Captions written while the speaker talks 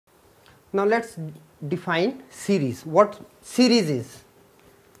Now let's define series. What series is?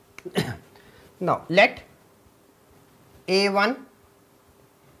 Now let A1,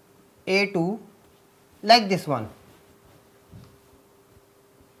 A2 like this one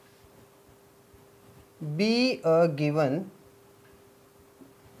be a given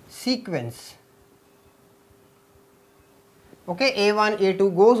sequence. Okay, A1,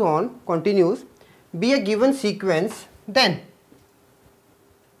 A2 goes on, continues, be a given sequence, then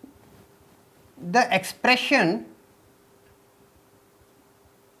the expression,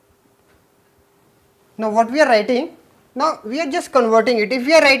 now what we are writing, now we are just converting it. If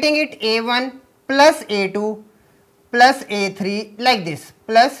we are writing it A1 plus A2 plus A3 like this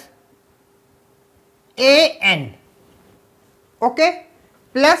plus AN, okay,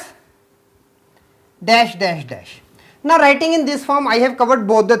 plus dash dash dash. Now writing in this form I have covered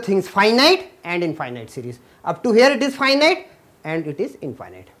both the things, finite and infinite series. Up to here it is finite and it is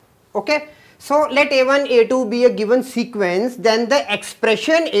infinite. Okay. So let A1, A2 be a given sequence, then the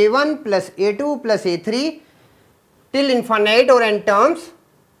expression A1 plus A2 plus A3 till infinite or n terms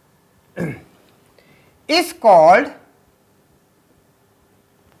is called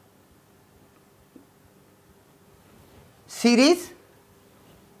series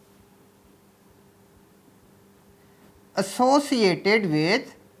associated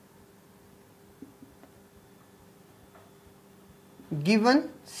with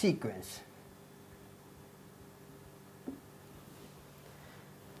given sequence.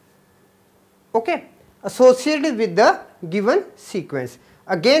 Okay, associated with the given sequence.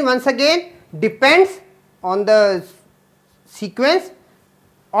 Again, once again, depends on the sequence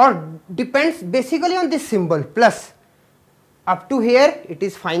or depends basically on this symbol plus. Up to here it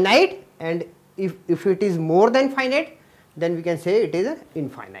is finite, and if it is more than finite, then we can say it is an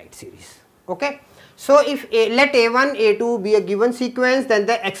infinite series. Okay. So if let A1, A2 be a given sequence, then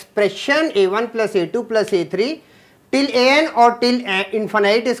the expression A1 plus A2 plus A3 till an or till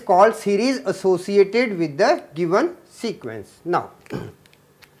infinite is called series associated with the given sequence. Now,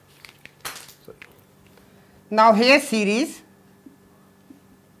 now here series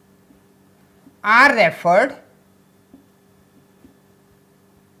are referred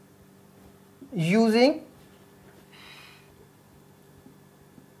using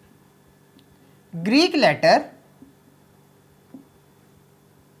Greek letter.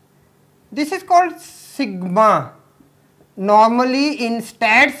 This is called sigma. Normally in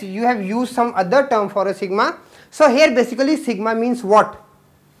stats you have used some other term for a sigma. So here basically sigma means what?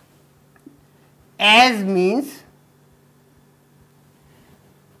 As means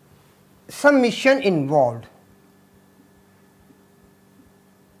summation involved.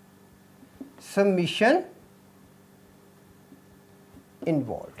 Summation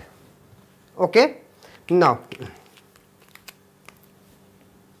involved. Okay. Now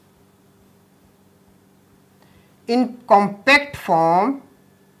in compact form,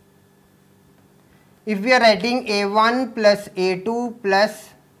 if we are writing A1 plus A2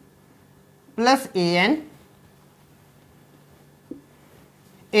 plus AN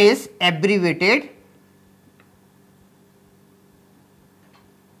is abbreviated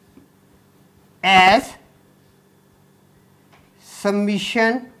as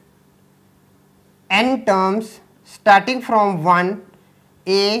summation n terms starting from 1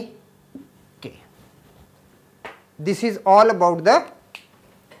 A k. This is all about the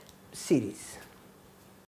series.